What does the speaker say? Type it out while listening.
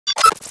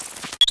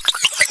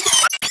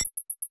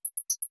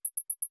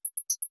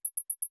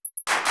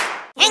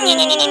I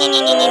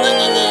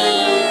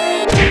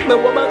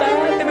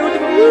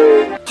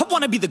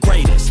wanna be the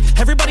greatest.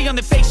 Everybody on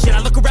the fake shit.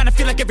 I look around and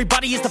feel like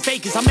everybody is the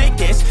fakest. I make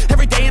this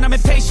every day and I'm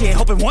impatient,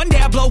 hoping one day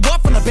I blow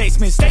up from the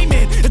basement.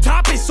 Statement, the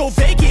top is so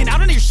vacant. I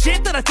don't hear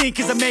shit that I think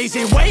is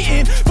amazing.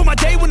 Waiting for my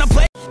day when I'm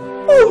playing.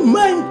 Oh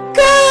my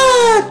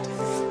god!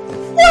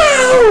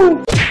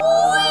 Wow!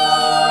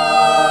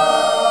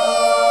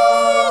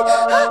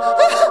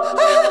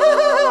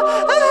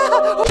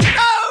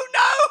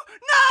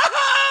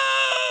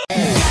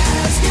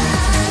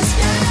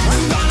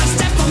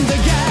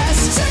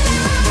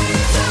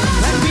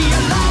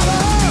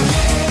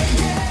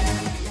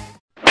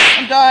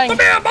 Dying.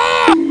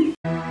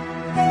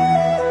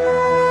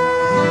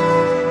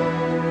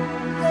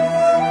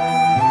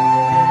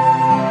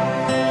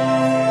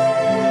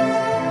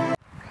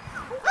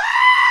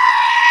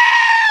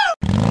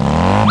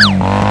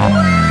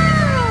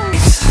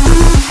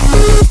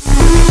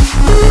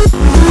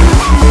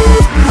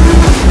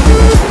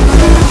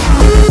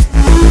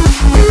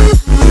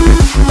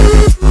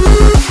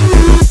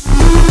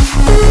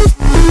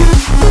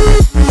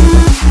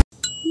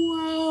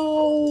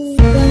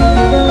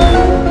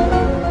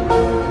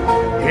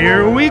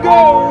 Here we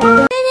go!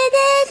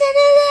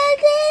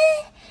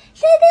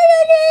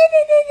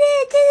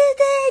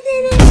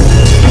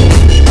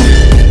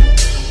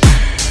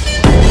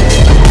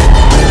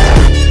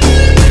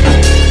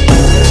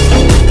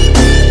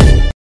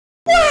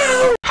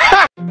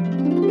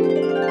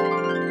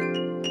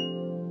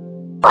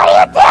 What are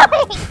you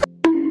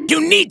doing? You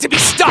need to be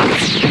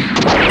stopped!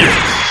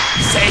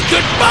 Say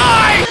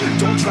goodbye!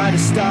 Don't try to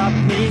stop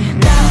me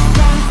now.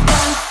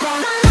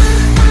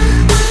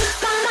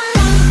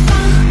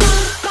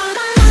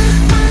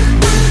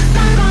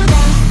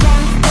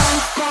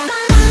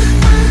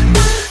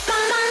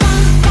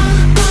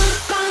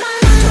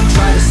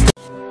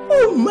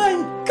 Oh my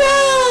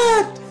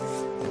god!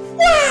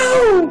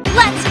 Wow!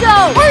 Let's go!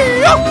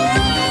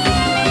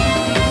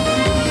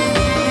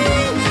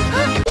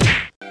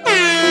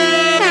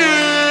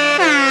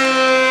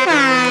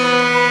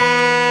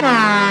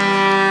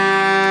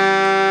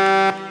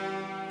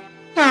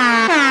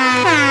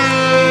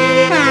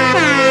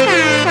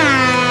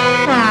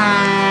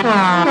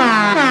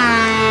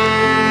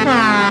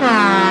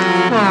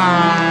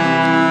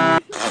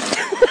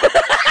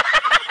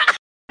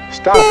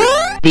 Stop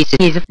it! This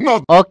is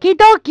No. okie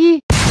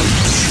dokie.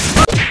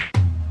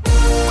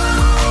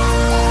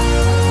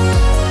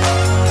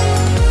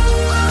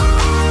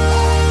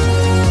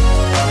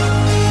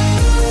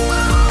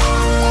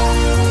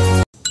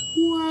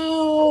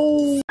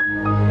 Wow!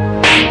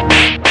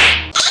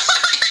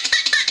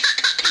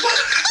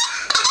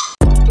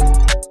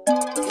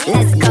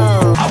 Let's go!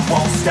 I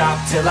won't stop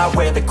till I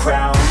wear the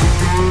crown.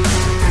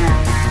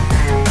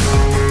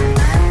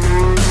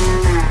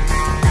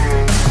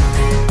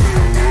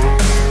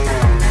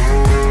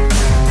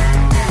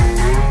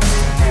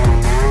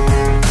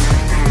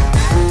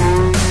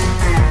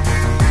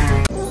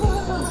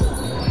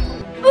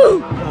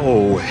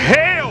 Oh,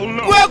 hell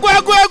no!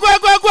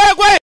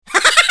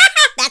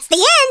 That's the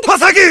end!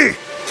 Masaki!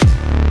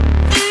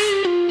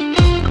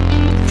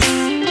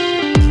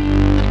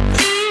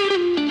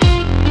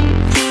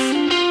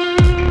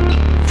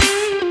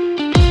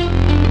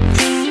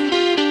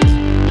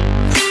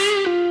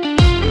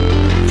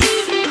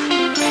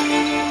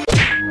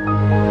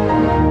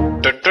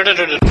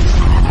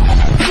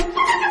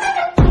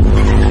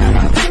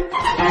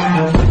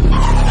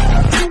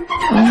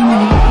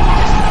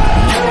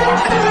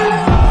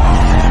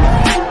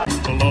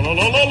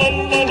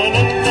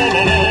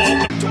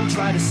 Don't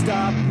try to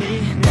stop me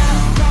now.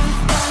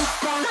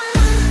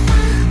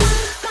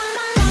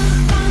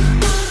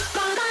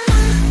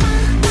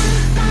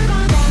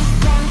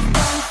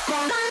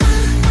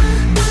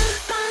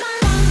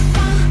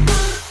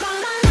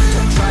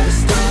 Don't try to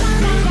stop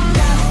me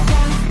now.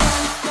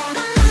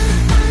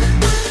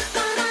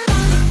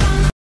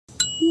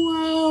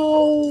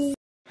 Wow!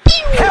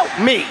 Help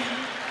me!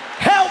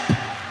 Help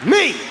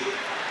me!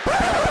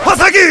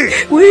 Masaki!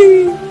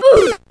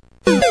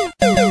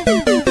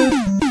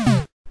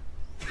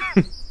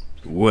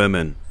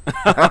 Women.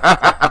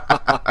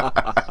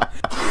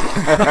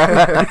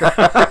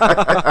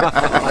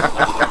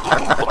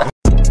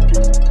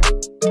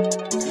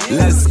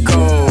 Let's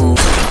go.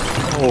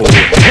 Oh,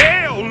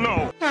 hell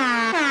no!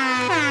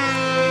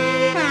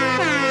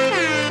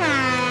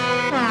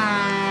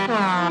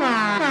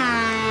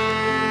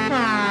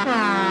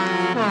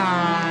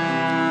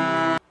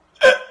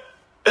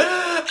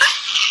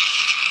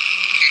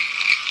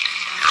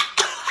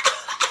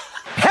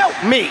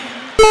 Help me!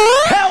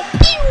 Help!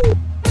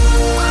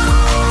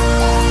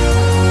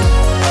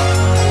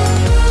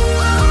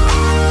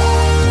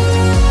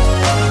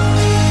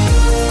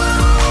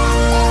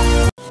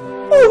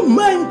 Oh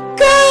my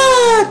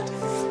god!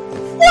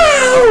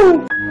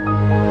 Wow!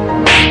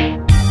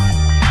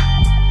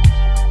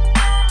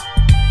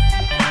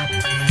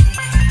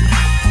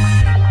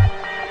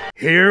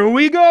 Here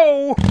we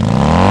go!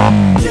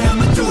 Yeah,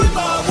 I'ma do it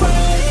my way.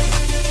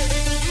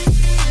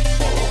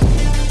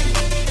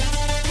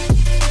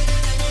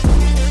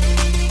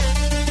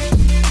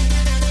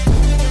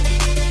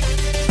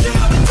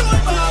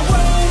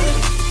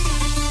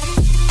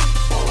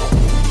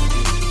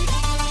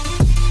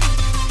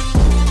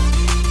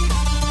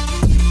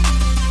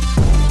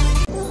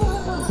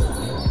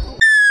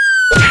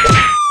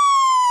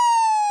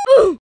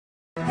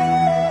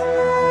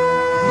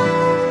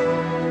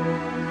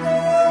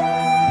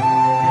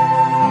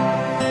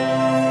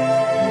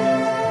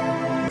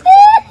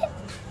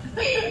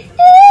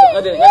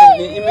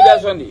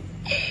 immigration di.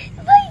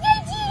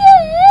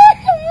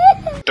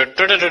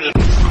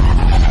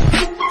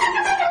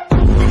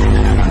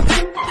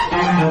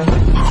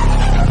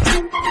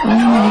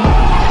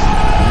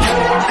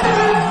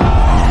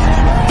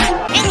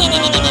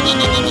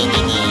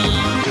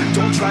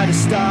 Don't try to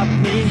stop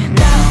me.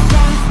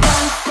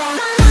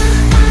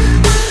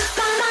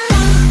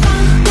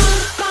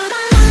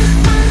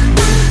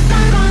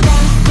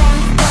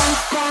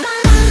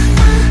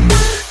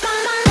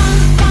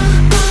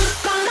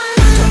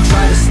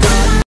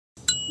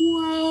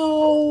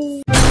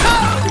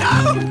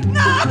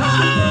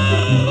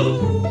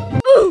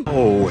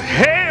 Oh,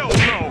 hell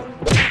no!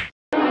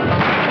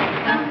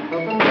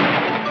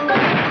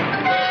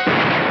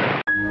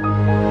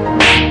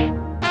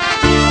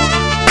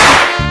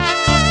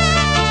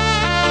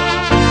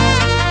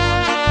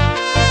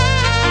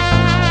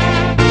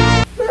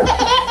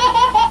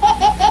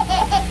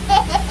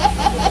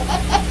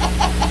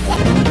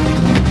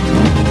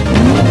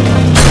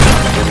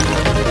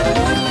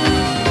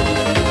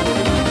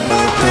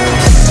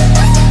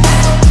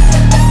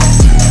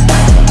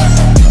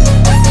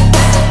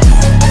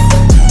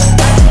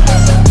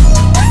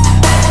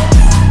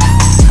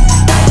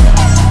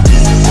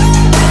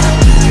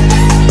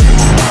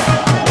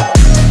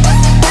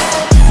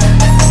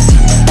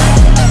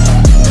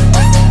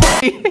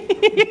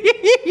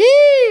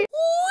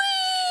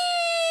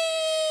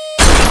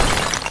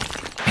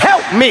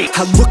 Help me!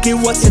 I look at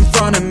what's in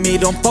front of me,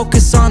 don't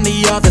focus on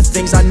the other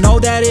things. I know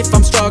that if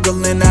I'm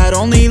struggling, that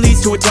only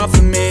leads to a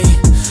tougher me.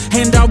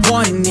 And I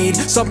want and need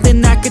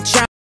something that could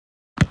challenge.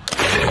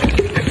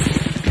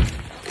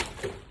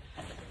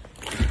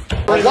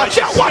 Watch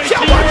out! Watch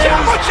out! Watch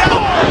out! Watch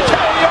out!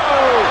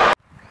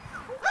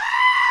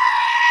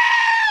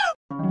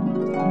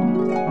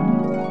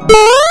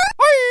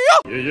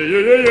 Yeah, yeah, yeah,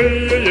 yeah,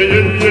 yeah, yeah,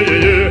 yeah,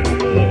 yeah.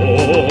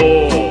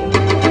 Oh.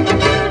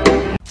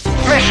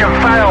 Mission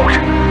failed.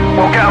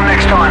 We'll get them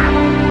next time.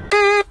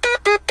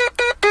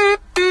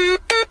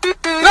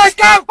 Let's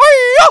go!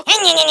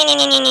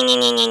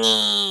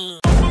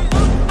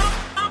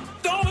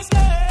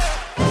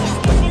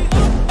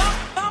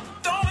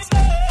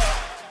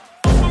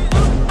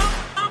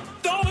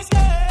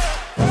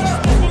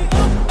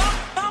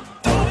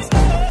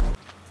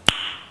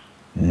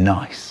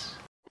 Nice.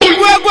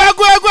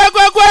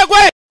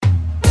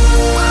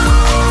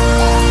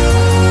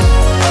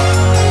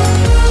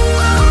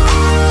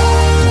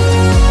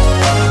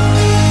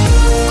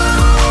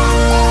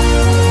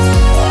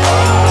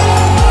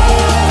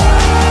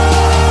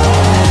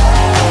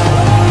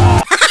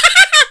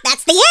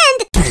 That's the end!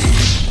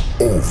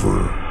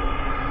 Over.